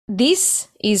this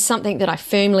is something that I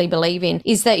firmly believe in,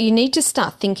 is that you need to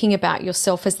start thinking about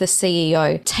yourself as the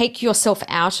CEO. Take yourself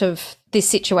out of this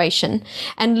situation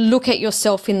and look at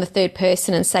yourself in the third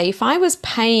person and say, if I was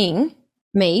paying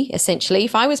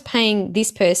if I was paying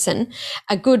this person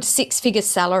a good 6-figure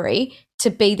salary to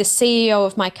be the CEO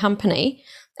of my company,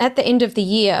 at the end of the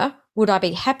year, would I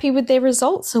be happy with their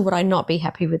results or would I not be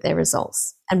happy with their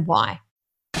results, and why?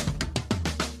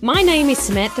 My name is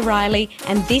Samantha Riley,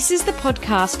 and this is the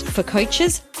podcast for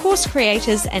coaches, course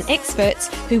creators, and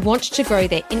experts who want to grow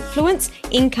their influence,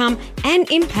 income, and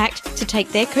impact to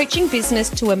take their coaching business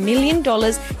to $1 million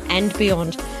and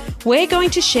beyond. We're going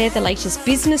to share the latest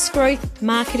business growth,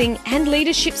 marketing, and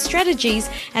leadership strategies,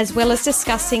 as well as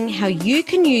discussing how you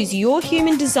can use your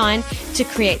human design to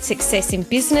create success in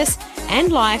business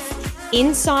and life,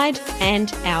 inside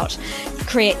and out.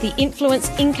 Create the influence,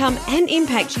 income, and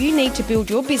impact you need to build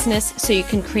your business so you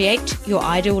can create your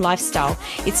ideal lifestyle.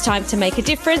 It's time to make a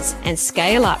difference and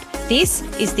scale up. This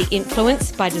is the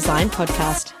Influence by Design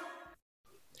podcast.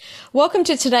 Welcome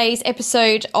to today's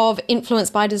episode of Influence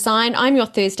by Design. I'm your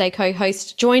Thursday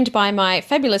co-host, joined by my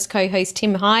fabulous co-host,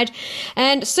 Tim Hyde,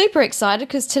 and super excited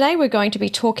because today we're going to be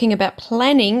talking about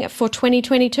planning for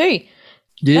 2022.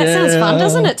 Yeah. That sounds fun,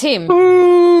 doesn't it, Tim?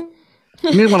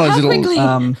 We need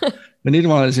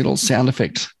one of those little sound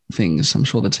effect things. I'm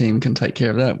sure the team can take care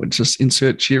of that. We'll just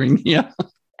insert cheering here.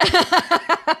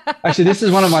 Actually, this is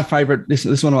one of my favorite. This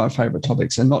is one of my favorite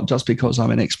topics, and not just because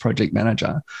I'm an ex-project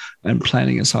manager and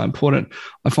planning is so important.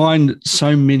 I find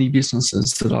so many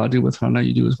businesses that I deal with, and I know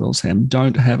you do as well, Sam,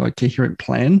 don't have a coherent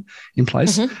plan in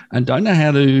place and don't know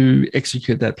how to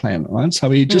execute that plan. Right, so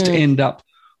we just end up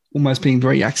almost being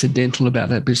very accidental about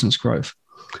that business growth.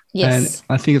 Yes. And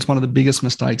I think it's one of the biggest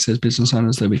mistakes as business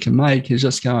owners that we can make is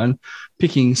just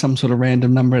picking some sort of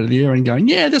random number out of the air and going,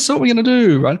 yeah, that's what we're going to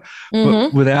do, right?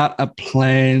 But without a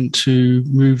plan to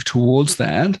move towards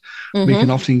that, we can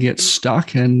often get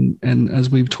stuck. And as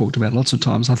we've talked about lots of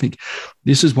times, I think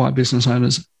this is why business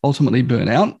owners ultimately burn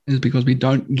out, is because we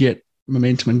don't get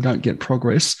momentum and don't get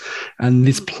progress. And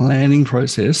this planning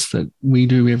process that we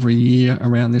do every year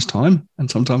around this time,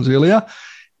 and sometimes earlier,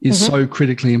 is so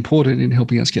critically important in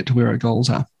helping us get to where our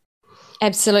goals are.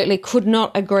 Absolutely. Could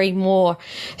not agree more.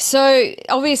 So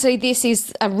obviously this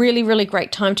is a really, really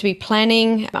great time to be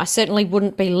planning. I certainly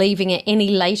wouldn't be leaving it any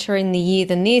later in the year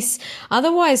than this.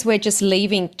 Otherwise, we're just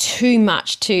leaving too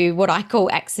much to what I call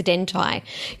accidenti,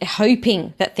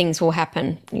 hoping that things will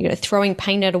happen, throwing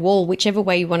paint at a wall, whichever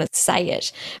way you want to say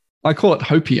it. I call it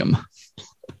hopium.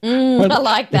 I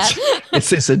like that.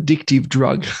 It's this addictive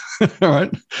drug, all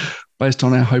right, based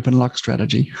on our hope and luck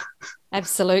strategy.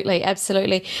 Absolutely,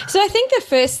 absolutely. So I think the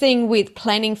first thing with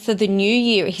planning for the new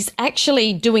year is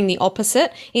actually doing the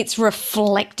opposite. It's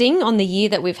reflecting on the year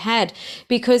that we've had,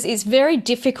 because it's very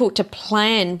difficult to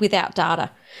plan without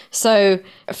data. So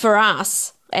for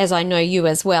us, as I know you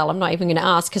as well, I'm not even going to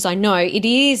ask because I know it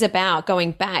is about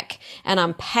going back and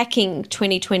unpacking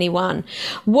 2021.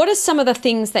 What are some of the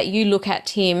things that you look at,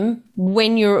 Tim,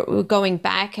 when you're going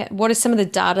back? What are some of the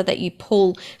data that you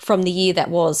pull from the year that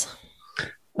was?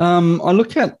 I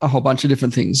look at a whole bunch of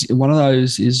different things. One of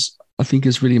those is, I think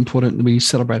is really important that we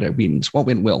celebrate our wins, what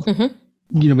went well.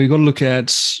 We've got to look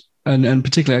at, and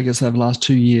particularly, I guess, over the last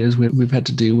 2 years, we've had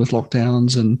to deal with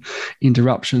lockdowns and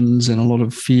interruptions and a lot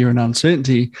of fear and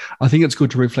uncertainty. I think it's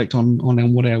good to reflect on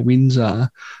what our wins are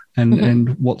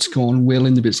and what's gone well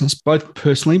in the business, both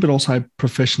personally but also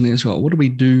professionally as well. What did we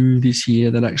do this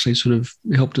year that actually sort of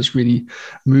helped us really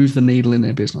move the needle in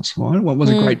our business, right? What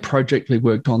was a great project we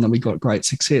worked on that we got great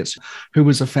success? Who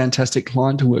was a fantastic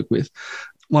client to work with?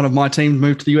 One of my team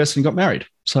moved to the US and got married.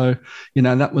 So,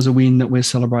 that was a win that we're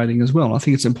celebrating as well. I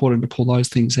think it's important to pull those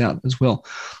things out as well.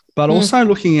 But also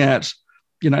looking at,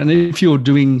 and if you're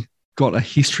got a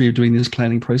history of doing this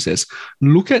planning process,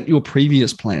 look at your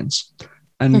previous plans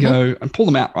and go and pull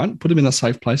them out, right? Put them in a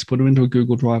safe place, put them into a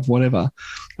Google Drive, whatever,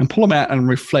 and pull them out and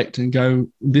reflect and go,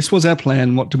 this was our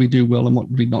plan. What did we do well and what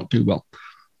did we not do well?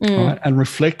 Right? And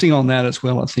reflecting on that as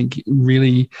well, I think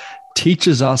really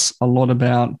teaches us a lot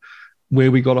about where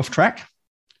we got off track,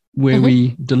 where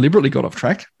we deliberately got off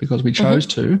track because we chose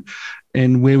to,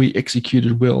 and where we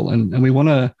executed well. And we want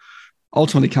to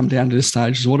ultimately come down to this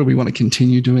stage is, what do we want to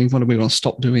continue doing? What do we want to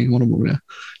stop doing? What do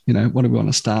we want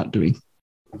to start doing?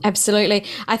 Absolutely.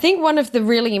 I think one of the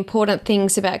really important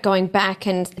things about going back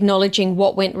and acknowledging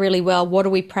what went really well, what are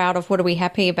we proud of, what are we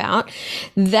happy about,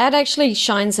 that actually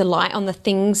shines a light on the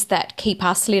things that keep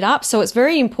us lit up. So it's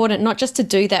very important not just to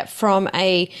do that from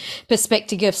a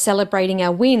perspective of celebrating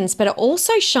our wins, but it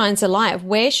also shines a light of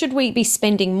where should we be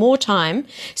spending more time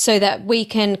so that we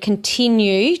can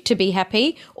continue to be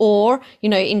happy, or,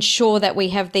 ensure that we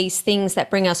have these things that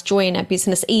bring us joy in our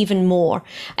business even more,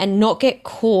 and not get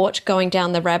caught going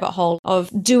down the rabbit hole of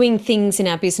doing things in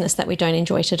our business that we don't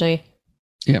enjoy to do.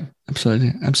 Yeah,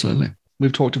 absolutely. Absolutely.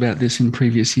 We've talked about this in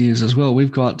previous years as well.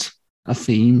 We've got a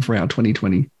theme for our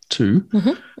 2022.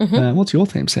 What's your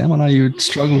theme, Sam? I know you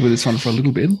struggled with this one for a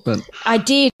little bit, but I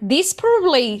did. This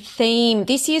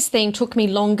year's theme took me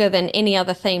longer than any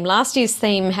other theme. Last year's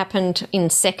theme happened in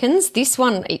seconds. This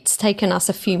one, it's taken us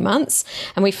a few months,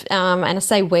 and and I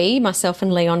say we, myself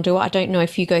and Leon do it. I don't know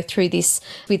if you go through this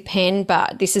with Penn,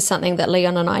 but this is something that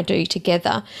Leon and I do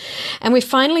together, and we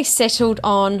finally settled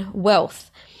on wealth.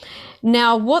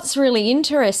 Now, what's really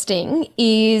interesting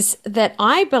is that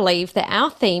I believe that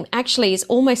our theme actually is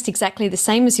almost exactly the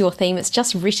same as your theme. It's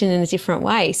just written in a different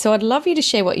way. So I'd love you to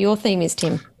share what your theme is,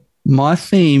 Tim. My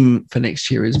theme for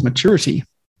next year is maturity.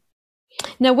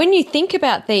 Now, when you think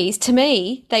about these, to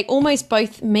me, they almost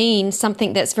both mean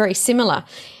something that's very similar.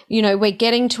 We're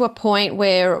getting to a point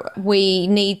where we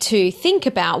need to think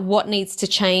about what needs to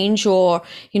change, or,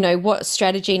 what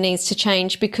strategy needs to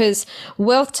change, because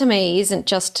wealth to me it's not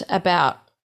just about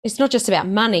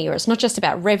money, or it's not just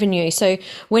about revenue. So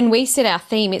when we set our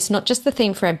theme, it's not just the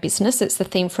theme for our business, it's the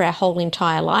theme for our whole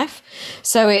entire life.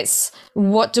 So it's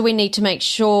what do we need to make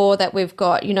sure that we've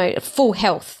got, full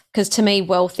health? Because to me,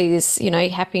 wealth is,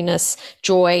 happiness,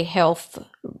 joy, health,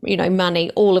 money,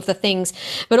 all of the things.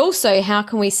 But also, how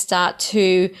can we start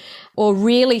to, or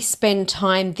really spend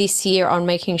time this year on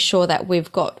making sure that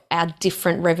we've got our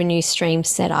different revenue streams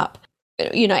set up,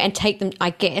 and take them, I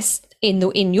guess,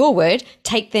 in your word,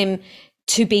 take them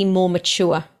to be more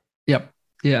mature. Yep.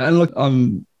 Yeah. And look,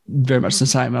 I'm very much the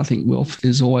same. I think wealth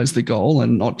is always the goal,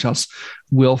 and not just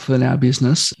wealth in our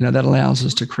business. That allows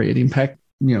us to create impact,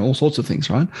 all sorts of things,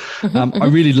 right? I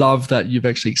really love that you've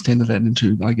actually extended that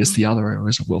into, I guess, the other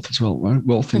areas of wealth as well, right?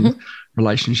 Wealth in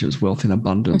relationships, wealth in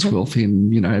abundance, wealth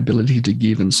in, ability to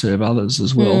give and serve others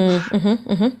as well,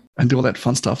 and do all that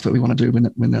fun stuff that we want to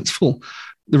do when that's full.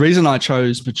 The reason I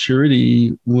chose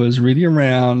maturity was really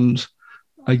around,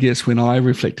 I guess, when I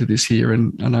reflected this year,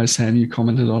 and I know, Sam, you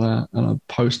commented on a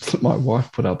post that my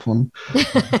wife put up on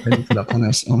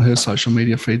her social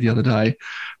media feed the other day,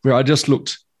 where I just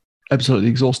looked absolutely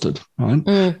exhausted, right?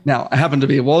 Now,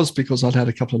 it was because I'd had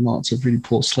a couple of nights of really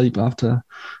poor sleep after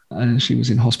she was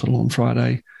in hospital on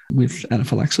Friday with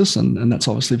anaphylaxis, and that's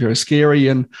obviously very scary,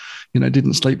 and,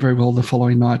 didn't sleep very well the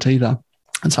following night either.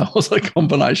 And so it was a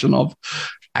combination of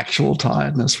actual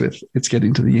tiredness with it's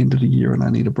getting to the end of the year and I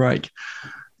need a break.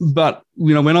 But,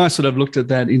 when I sort of looked at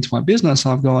that into my business,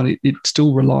 I've gone, it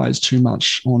still relies too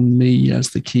much on me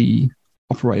as the key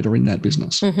operator in that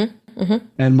business.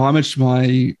 And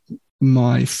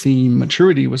my theme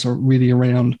maturity was really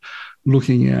around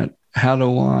looking at how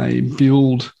do I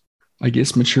build, I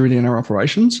guess, maturity in our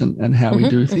operations and how we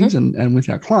do things and with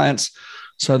our clients,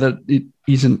 so that it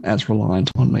isn't as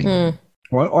reliant on me.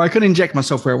 Or I can inject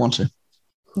myself where I want to.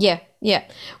 Yeah.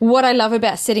 What I love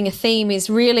about setting a theme is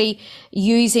really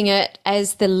using it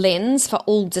as the lens for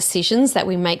all decisions that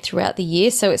we make throughout the year.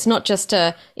 So it's not just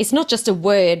a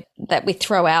word that we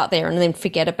throw out there and then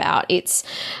forget about.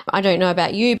 I don't know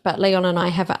about you, but Leon and I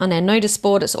have it on our notice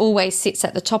board. It always sits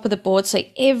at the top of the board. So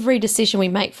every decision we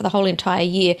make for the whole entire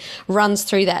year runs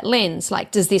through that lens. Like,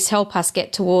 does this help us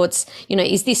get towards,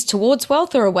 is this towards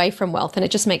wealth or away from wealth? And it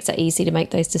just makes it easy to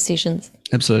make those decisions.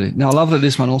 Absolutely. Now, I love that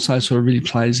this one also sort of really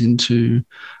plays into,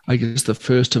 I guess, the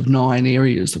first of 9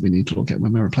 areas that we need to look at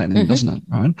when we're planning, doesn't it?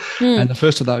 Right. And the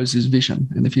first of those is vision.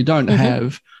 And if you don't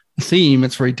have a theme,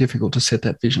 it's very difficult to set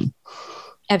that vision.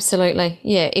 Absolutely.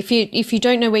 Yeah. If you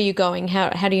don't know where you're going,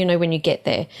 how do you know when you get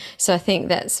there? So I think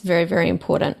that's very, very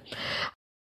important.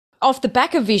 Off the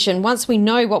back of vision, once we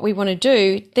know what we want to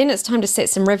do, then it's time to set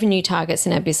some revenue targets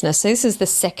in our business. So this is the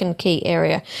second key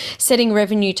area, setting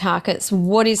revenue targets.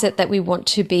 What is it that we want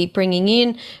to be bringing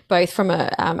in, both from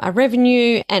a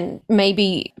revenue and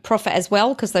maybe profit as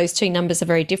well, because those two numbers are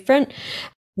very different.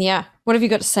 Yeah. What have you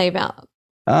got to say about?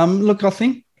 Look, I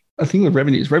think with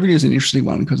revenue is an interesting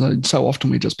one, because so often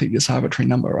we just pick this arbitrary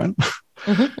number, right?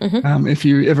 If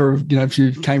you ever, if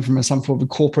you came from some sort of a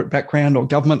corporate background or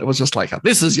government, it was just like,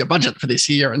 this is your budget for this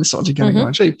year and this is what you're going to go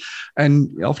and achieve.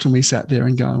 And often we sat there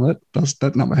and go,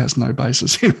 that number has no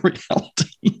basis in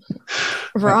reality.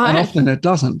 Right. And often it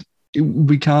doesn't.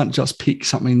 we can't just pick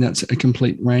something that's a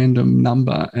complete random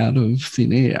number out of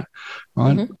thin air,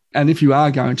 right? Mm-hmm. And if you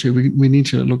are going to, we need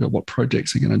to look at what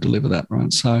projects are going to deliver that,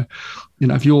 right? So,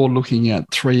 if you're looking at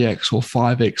 3x or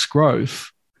 5x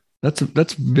growth,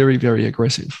 that's very, very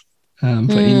aggressive for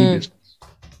any business.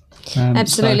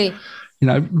 Absolutely.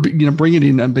 So, bring it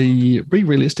in and be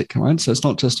realistic, right? So it's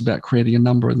not just about creating a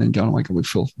number and then going, oh my God, we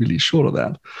feel really short of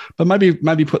that. But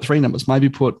maybe put 3 numbers. Maybe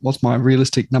put what's my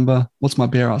realistic number, what's my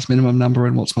bare ass minimum number,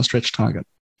 and what's my stretch target.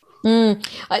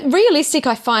 Realistic,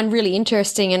 I find really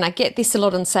interesting, and I get this a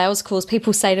lot on sales calls.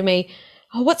 People say to me,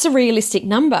 "Oh, what's a realistic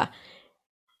number?"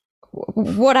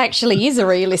 What actually is a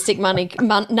realistic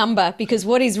number? Because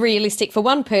what is realistic for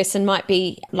one person might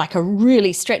be like a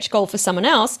really stretch goal for someone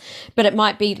else, but it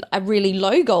might be a really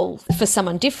low goal for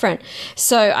someone different.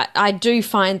 So I do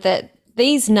find that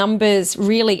these numbers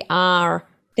really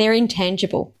they're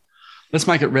intangible. Let's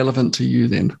make it relevant to you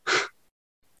then.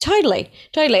 Totally.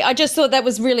 I just thought that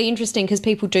was really interesting because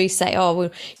people do say, oh,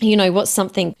 well, what's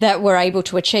something that we're able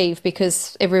to achieve,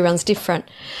 because everyone's different.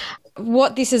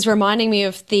 What this is reminding me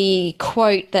of the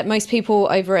quote that most people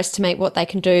overestimate what they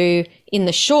can do in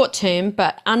the short term,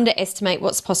 but underestimate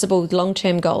what's possible with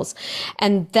long-term goals.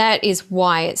 And that is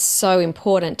why it's so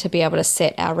important to be able to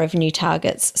set our revenue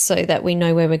targets so that we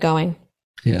know where we're going.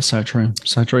 Yeah, so true.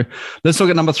 So true. Let's look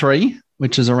at number 3,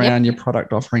 which is around your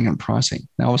product offering and pricing.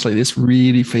 Now, obviously, this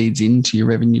really feeds into your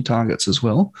revenue targets as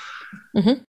well.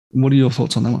 Mm-hmm. What are your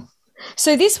thoughts on that one?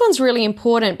 So this one's really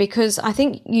important because I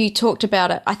think you talked about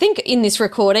it, I think in this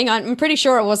recording, I'm pretty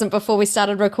sure it wasn't before we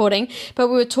started recording, but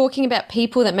we were talking about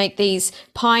people that make these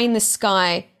pie in the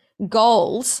sky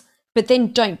goals, but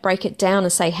then don't break it down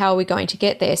and say, how are we going to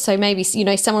get there? So maybe,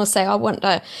 someone will say, I want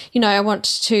to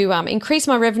increase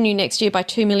my revenue next year by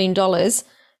 $2 million,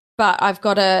 but I've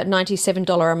got a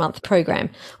 $97 a month program,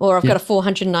 or I've got a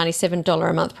 $497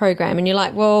 a month program. And you're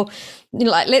like, well,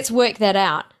 let's work that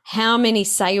out. How many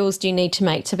sales do you need to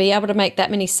make to be able to make that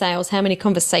many sales? How many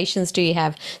conversations do you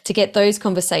have to get those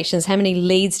conversations? How many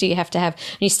leads do you have to have?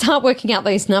 And you start working out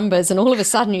those numbers, and all of a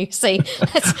sudden you see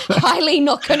that's highly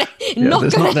not going to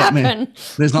happen.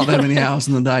 There's not that many hours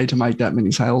in the day to make that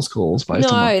many sales calls.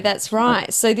 No, that's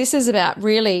right. So this is about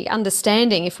really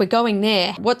understanding, if we're going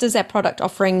there, what does our product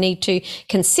offering need to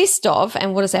consist of,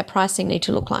 and what does our pricing need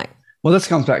to look like? Well, this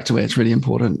comes back to where it's really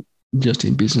important just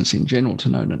in business in general to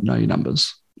know your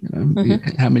numbers.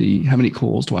 How many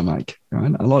calls do I make?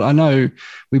 Right? I know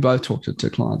we both talk to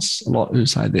clients a lot who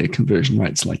say their conversion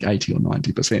rate's like 80 or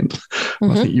 90%.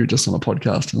 I think you were just on a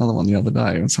podcast, another one the other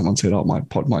day, and someone said, "Oh,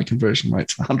 my conversion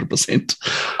rate's 100%."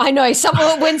 I know.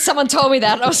 When someone told me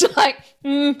that, I was like,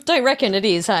 "Don't reckon it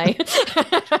is, hey?"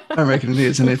 Don't reckon it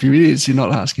is, and if it is, you're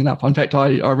not asking up. In fact,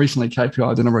 I recently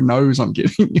KPI'd the number of no's I'm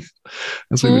getting,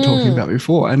 as we were talking about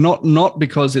before, and not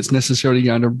because it's necessarily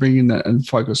going to bring in that and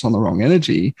focus on the wrong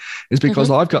energy. It's because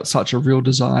I've got such a real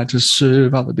desire to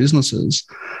serve other businesses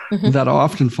that I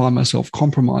often find myself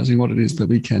compromising what it is that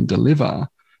we can deliver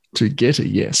to get a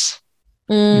yes.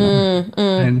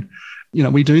 And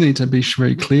we do need to be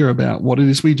very clear about what it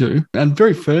is we do, and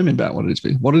very firm about what it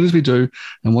is we do,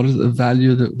 and what is the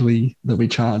value that we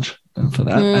charge for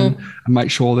that, and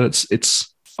make sure that it's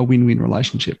a win-win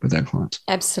relationship with our clients.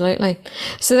 Absolutely.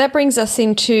 So that brings us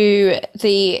into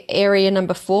the area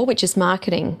number 4, which is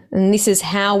marketing. And this is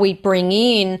how we bring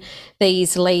in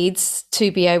these leads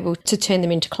to be able to turn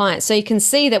them into clients. So you can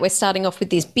see that we're starting off with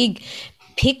this big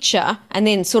picture and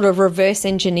then sort of reverse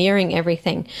engineering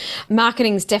everything.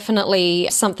 Marketing is definitely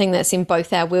something that's in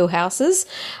both our wheelhouses.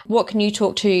 What can you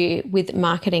talk to with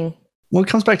marketing? Well, it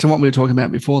comes back to what we were talking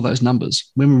about before, those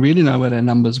numbers. When we really know what our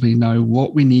numbers, we know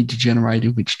what we need to generate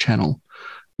in which channel.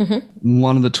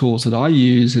 One of the tools that I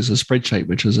use is a spreadsheet,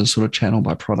 which is a sort of channel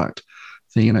by product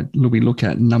thing. We look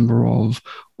at number of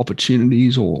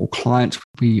opportunities or clients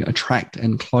we attract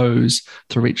and close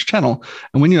through each channel.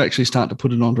 And when you actually start to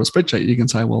put it onto a spreadsheet, you can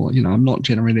say, well, I'm not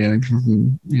generating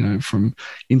anything from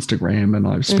Instagram, and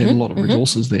I've spent a lot of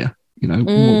resources there. We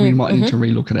might need to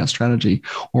relook at our strategy,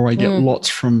 or I get lots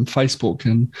from Facebook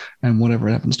and whatever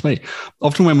it happens to be.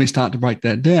 Often when we start to break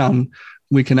that down,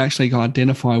 we can actually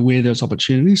identify where there's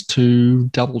opportunities to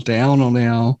double down on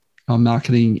our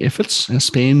marketing efforts, our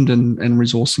spend and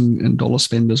resourcing and dollar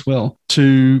spend as well,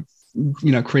 to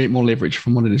create more leverage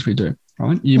from what it is we do.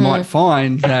 Right? You might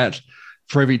find that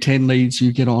for every 10 leads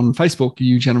you get on Facebook,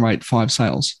 you generate 5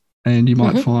 sales, and you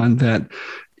might find that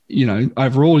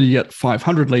overall you get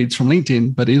 500 leads from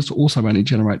LinkedIn, but it also only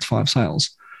generates 5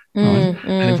 sales. Right?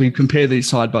 And if we compare these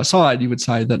side by side, you would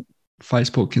say that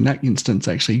Facebook in that instance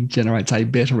actually generates a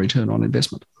better return on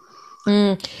investment.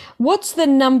 What's the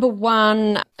number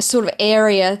one sort of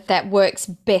area that works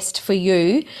best for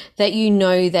you that you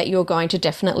know that you're going to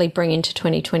definitely bring into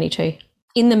 2022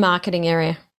 in the marketing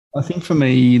area? I think for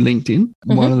me, LinkedIn,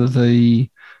 one of the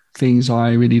things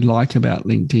I really like about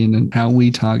LinkedIn and how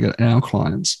we target our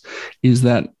clients is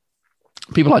that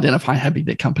people identify how big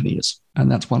their company is.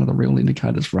 And that's one of the real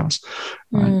indicators for us,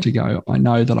 right? To go, I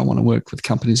know that I want to work with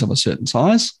companies of a certain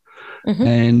size.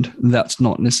 And that's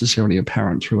not necessarily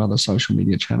apparent through other social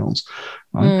media channels.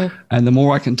 Right? And the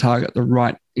more I can target the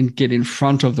right and get in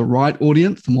front of the right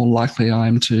audience, the more likely I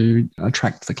am to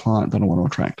attract the client that I want to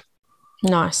attract.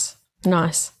 Nice.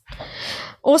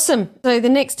 Awesome. So the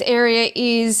next area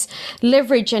is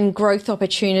leverage and growth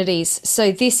opportunities.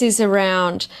 So this is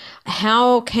around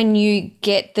how can you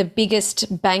get the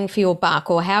biggest bang for your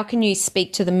buck, or how can you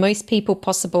speak to the most people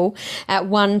possible at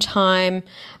one time?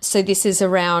 So this is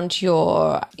around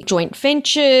your joint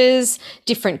ventures,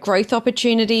 different growth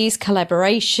opportunities,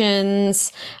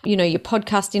 collaborations, your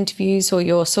podcast interviews, or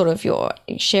your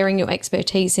sharing your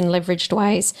expertise in leveraged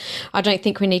ways. I don't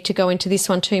think we need to go into this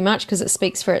one too much because it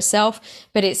speaks for itself,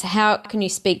 but it's how can you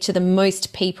speak to the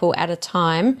most people at a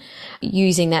time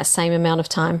using that same amount of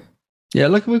time? Yeah,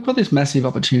 look, we've got this massive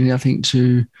opportunity, I think,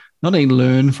 to not only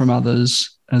learn from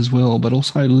others as well, but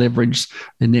also leverage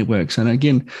their networks. And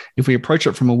again, if we approach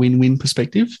it from a win-win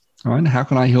perspective, all right, how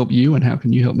can I help you and how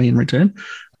can you help me in return?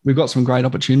 We've got some great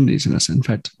opportunities in this. In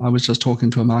fact, I was just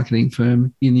talking to a marketing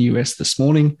firm in the US this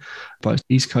morning, both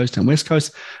East Coast and West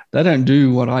Coast. They don't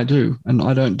do what I do, and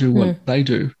I don't do what they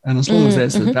do. And as long as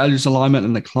there's the values alignment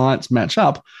and the clients match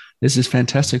up, there's this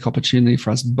fantastic opportunity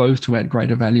for us both to add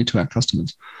greater value to our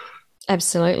customers.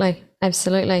 Absolutely.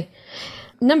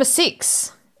 Number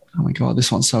 6. Oh my God,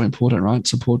 this one's so important, right?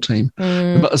 Support team.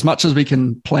 But as much as we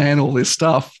can plan all this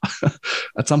stuff,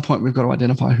 at some point we've got to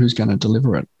identify who's going to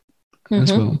deliver it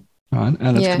as well, right?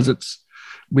 And it's because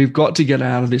we've got to get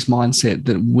out of this mindset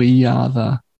that we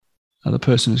are the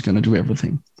person who's going to do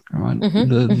everything, right?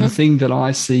 The thing that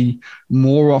I see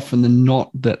more often than not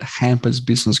that hampers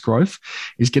business growth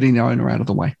is getting the owner out of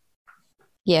the way.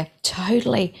 Yeah,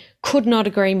 totally. Could not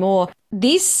agree more.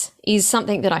 This is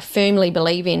something that I firmly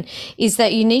believe in, is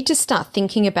that you need to start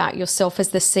thinking about yourself as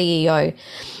the CEO.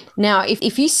 Now,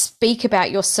 if you speak about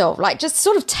yourself, like just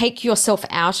sort of take yourself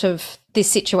out of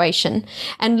this situation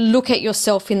and look at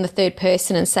yourself in the third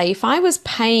person and say, if I was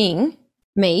paying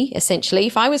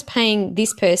if I was paying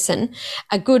this person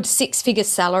a good 6-figure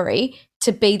salary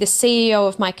to be the CEO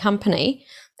of my company,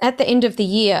 at the end of the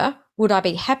year, would I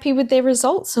be happy with their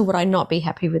results or would I not be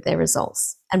happy with their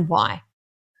results, and why?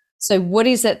 So what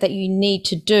is it that you need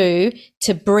to do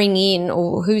to bring in,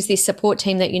 or who's this support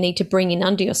team that you need to bring in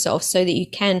under yourself so that you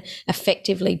can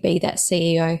effectively be that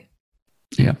CEO?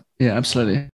 Yeah,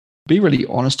 absolutely. Be really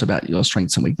honest about your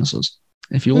strengths and weaknesses.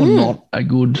 If you're not a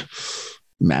good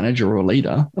manager or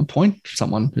leader, appoint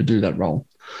someone to do that role.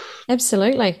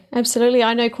 Absolutely.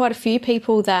 I know quite a few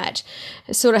people that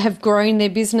sort of have grown their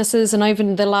businesses and over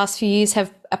the last few years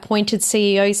have appointed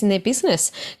CEOs in their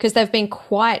business because they've been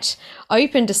quite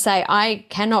open to say, I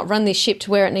cannot run this ship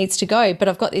to where it needs to go, but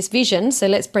I've got this vision. So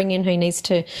let's bring in who needs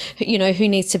to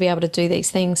be able to do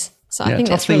these things. So I think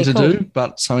that's really cool. Tough thing to do,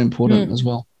 but so important as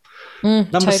well.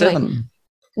 Number 7.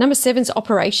 Number 7 is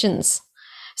operations.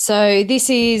 So this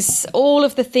is all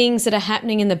of the things that are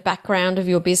happening in the background of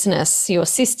your business, your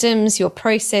systems, your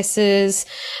processes,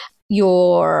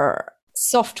 your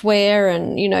software,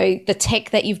 and, the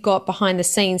tech that you've got behind the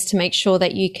scenes to make sure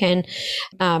that you can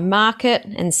market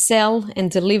and sell and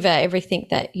deliver everything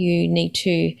that you need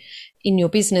to in your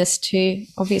business to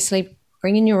obviously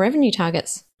bring in your revenue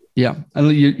targets. Yeah. And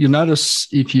you notice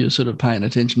if you're sort of paying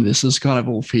attention to this, it's kind of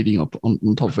all feeding up on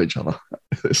top of each other.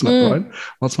 Isn't that right?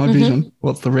 What's my vision?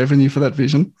 What's the revenue for that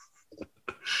vision?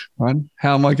 Right?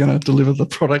 How am I going to deliver the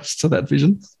products to that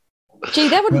vision? Gee,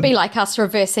 that wouldn't be like us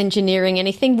reverse engineering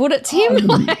anything, would it, Tim?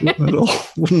 Wouldn't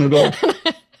at all.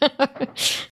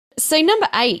 So number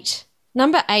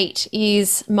 8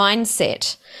 is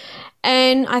mindset.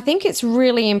 And I think it's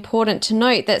really important to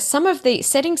note that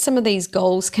setting some of these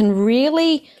goals can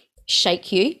really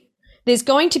shake you. There's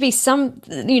going to be some,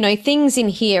 things in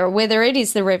here, whether it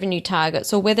is the revenue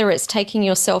targets or whether it's taking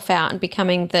yourself out and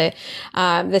becoming the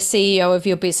CEO of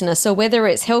your business, or whether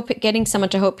it's getting someone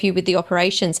to help you with the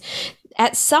operations.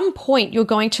 At some point, you're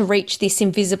going to reach this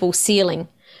invisible ceiling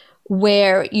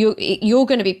where you're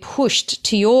going to be pushed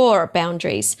to your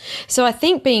boundaries. So I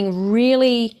think being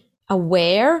really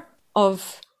aware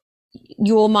of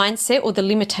your mindset or the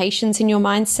limitations in your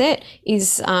mindset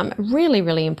is really,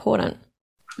 really important.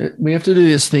 We have to do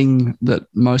this thing that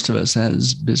most of us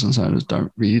as business owners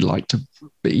don't really like to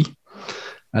be,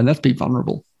 And that's be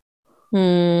vulnerable.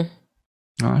 Mm.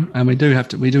 Right. And we do have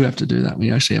to do that.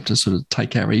 We actually have to sort of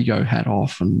take our ego hat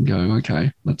off and go,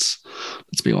 okay, let's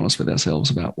be honest with ourselves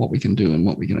about what we can do and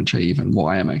what we can achieve and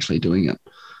why I'm actually doing it.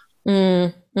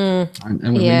 And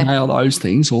when we nail those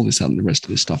things, all this other, the rest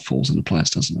of this stuff falls into place,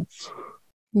 doesn't it?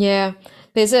 Yeah.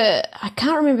 I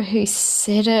can't remember who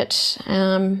said it.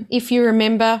 If you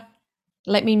remember,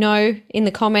 let me know in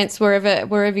the comments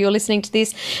wherever you're listening to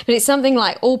this. But it's something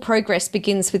like all progress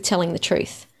begins with telling the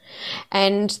truth.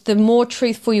 And the more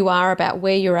truthful you are about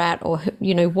where you're at or,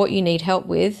 you know, what you need help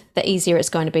with, the easier it's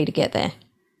going to be to get there.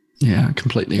 Yeah, I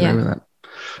completely agree with that.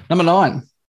 Number 9,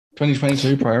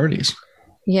 2022 priorities.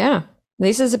 Yeah.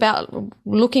 This is about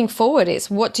looking forward. It's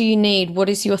what do you need? What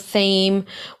is your theme?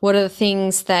 What are the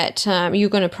things that you're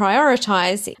going to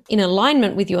prioritize in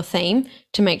alignment with your theme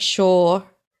to make sure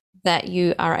that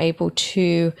you are able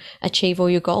to achieve all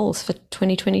your goals for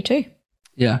 2022?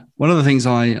 Yeah. One of the things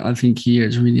I think here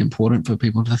is really important for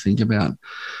people to think about,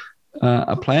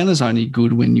 a plan is only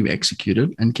good when you execute it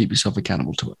and keep yourself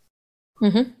accountable to it.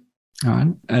 Mm-hmm. All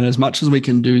right. And as much as we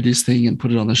can do this thing and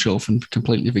put it on the shelf and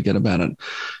completely forget about it,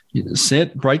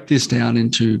 break this down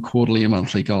into quarterly and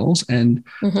monthly goals. And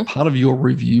part of your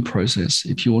review process,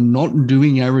 if you're not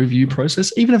doing a review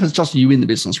process, even if it's just you in the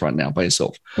business right now by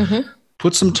yourself,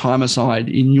 put some time aside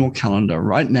in your calendar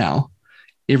right now,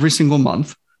 every single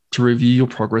month, to review your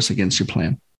progress against your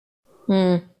plan.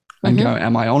 And go,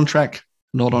 am I on track?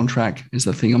 Not on track? Is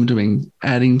the thing I'm doing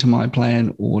adding to my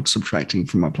plan or subtracting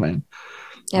from my plan?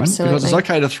 Absolutely. Because it's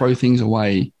okay to throw things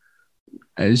away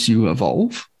as you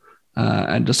evolve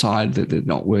and decide that they're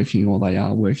not working or they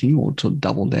are working, or to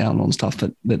double down on stuff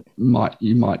that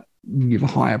you might give a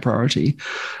higher priority.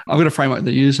 I've got a framework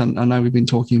that I use, and I know we've been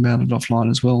talking about it offline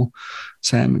as well,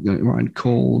 Sam, right,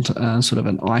 called sort of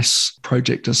an ICE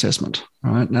project assessment.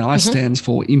 Right now, ICE stands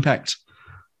for impact,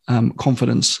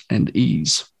 confidence, and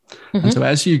ease. And so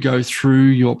as you go through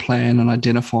your plan and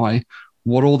identify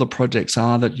what all the projects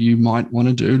are that you might want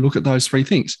to do, look at those 3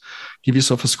 things. Give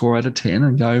yourself a score out of 10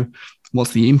 and go, what's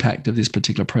the impact of this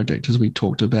particular project? As we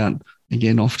talked about,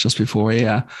 again, off just before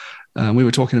air, we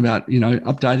were talking about,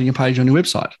 updating a page on your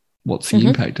website. What's the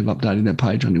impact of updating that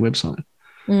page on your website?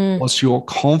 What's your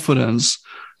confidence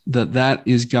that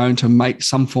is going to make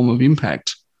some form of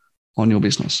impact on your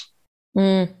business?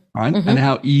 Right? And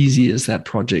how easy is that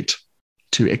project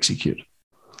to execute?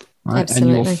 Right?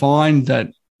 Absolutely. And you'll find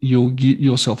that you'll get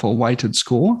yourself a weighted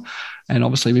score. And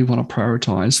obviously we want to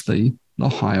prioritize the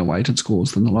higher weighted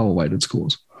scores than the lower weighted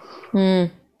scores. Right?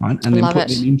 And then put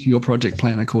them into your project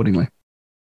plan accordingly.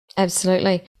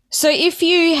 Absolutely. So if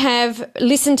you have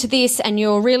listened to this and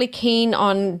you're really keen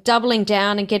on doubling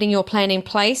down and getting your plan in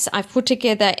place, I've put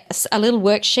together a little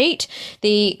worksheet,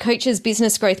 the Coach's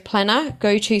Business Growth Planner.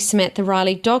 Go to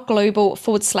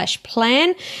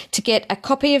samantharileigh.global/plan to get a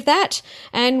copy of that.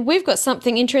 And we've got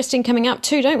something interesting coming up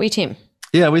too, don't we, Tim?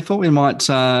 Yeah, we thought we might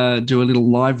do a little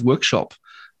live workshop,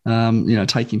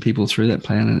 taking people through that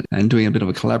plan and doing a bit of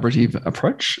a collaborative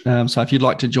approach. So if you'd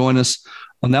like to join us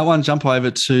on that one, jump over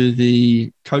to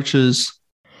the Coaches.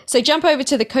 So jump over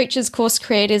to the Coaches, Course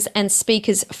Creators and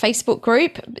Speakers Facebook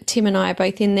group. Tim and I are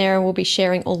both in there, and we'll be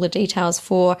sharing all the details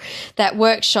for that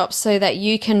workshop so that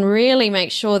you can really make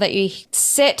sure that you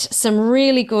set some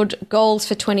really good goals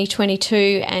for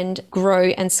 2022 and grow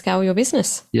and scale your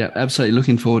business. Yeah, absolutely.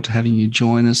 Looking forward to having you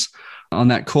join us on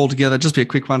that call together. Just be a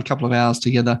quick one, couple of hours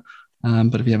together.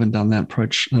 But if you haven't done that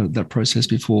process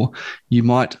before, you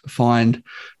might find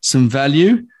some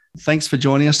value. Thanks for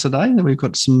joining us today. We've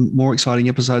got some more exciting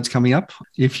episodes coming up.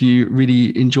 If you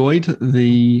really enjoyed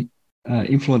the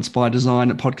Influence by Design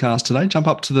podcast today, jump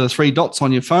up to the 3 dots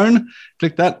on your phone,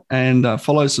 click that and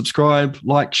follow, subscribe,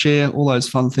 like, share, all those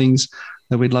fun things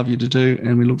that we'd love you to do.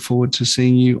 And we look forward to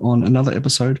seeing you on another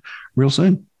episode real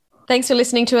soon. Thanks for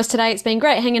listening to us today. It's been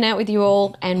great hanging out with you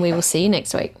all, and we will see you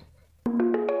next week.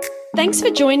 Thanks for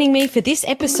joining me for this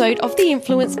episode of the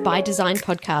Influence by Design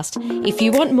podcast. If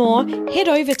you want more, head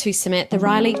over to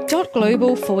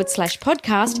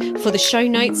samantharileigh.global/podcast for the show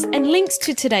notes and links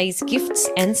to today's gifts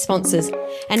and sponsors.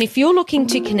 And if you're looking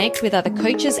to connect with other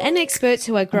coaches and experts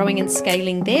who are growing and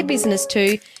scaling their business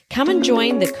too, come and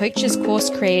join the Coaches, Course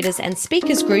Creators and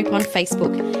Speakers group on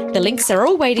Facebook. The links are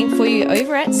all waiting for you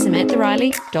over at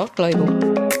samantharileigh.global.